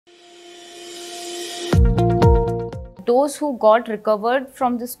Those who got recovered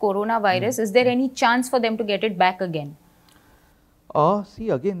from this coronavirus, is there any chance for them to get it back again? See,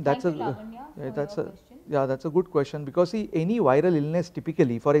 again, that's that's a good question, because see, any viral illness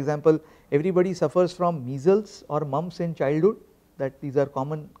typically, for example, everybody suffers from measles or mumps in childhood. That these are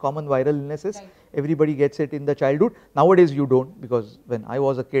common viral illnesses. Right. Everybody gets it in the childhood. Nowadays you don't, because when I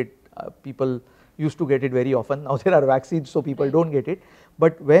was a kid, people used to get it very often. Now there are vaccines, so people don't get it.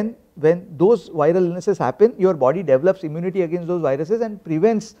 But when those viral illnesses happen, your body develops immunity against those viruses and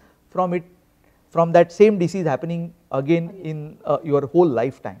prevents from that same disease happening again in your whole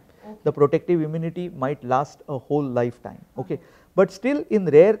lifetime. Okay. The protective immunity might last a whole lifetime. Okay, but still in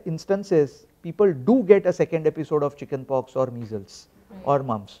rare instances, people do get a second episode of chickenpox or measles or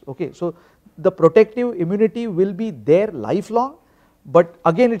mumps. Okay, so the protective immunity will be there lifelong, but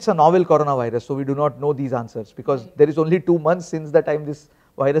again it's a novel coronavirus, so we do not know these answers, because there is only 2 months since the time this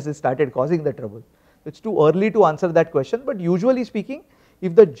virus has started causing the trouble. It's too early to answer that question, but usually speaking,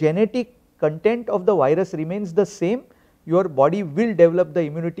 if the genetic content of the virus remains the same, your body will develop the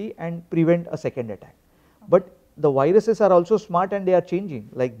immunity and prevent a second attack. But the viruses are also smart and they are changing,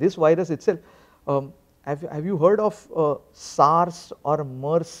 like this virus itself. Have you heard of SARS or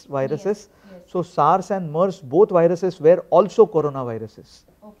MERS viruses? Yes. So SARS and MERS, both viruses were also coronaviruses.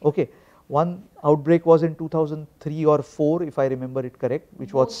 Okay. One outbreak was in 2003 or 4, if I remember it correct,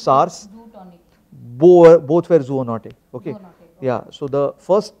 which was SARS. Both were zoonotic. Okay. Yeah, so the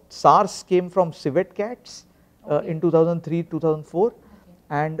first SARS came from civet cats in 2003-2004,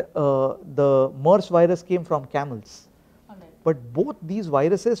 and the MERS virus came from camels. But both these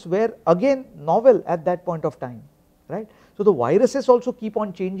viruses were again novel at that point of time, right? So the viruses also keep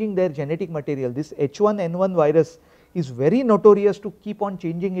on changing their genetic material. This H1N1 virus is very notorious to keep on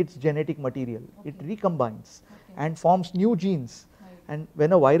changing its genetic material. It recombines and forms new genes. And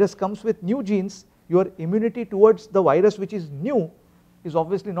when a virus comes with new genes, your immunity towards the virus which is new is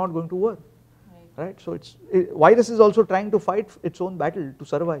obviously not going to work, right? So virus is also trying to fight its own battle to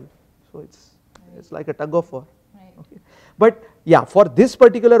survive. So it's like a tug of war. Okay. But yeah, for this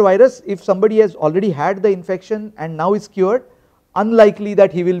particular virus, if somebody has already had the infection and now is cured, unlikely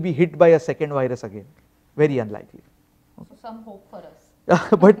that he will be hit by a second virus again. Very unlikely. Okay. So some hope for us.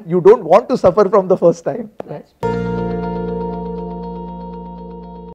 But you don't want to suffer from the first time, right?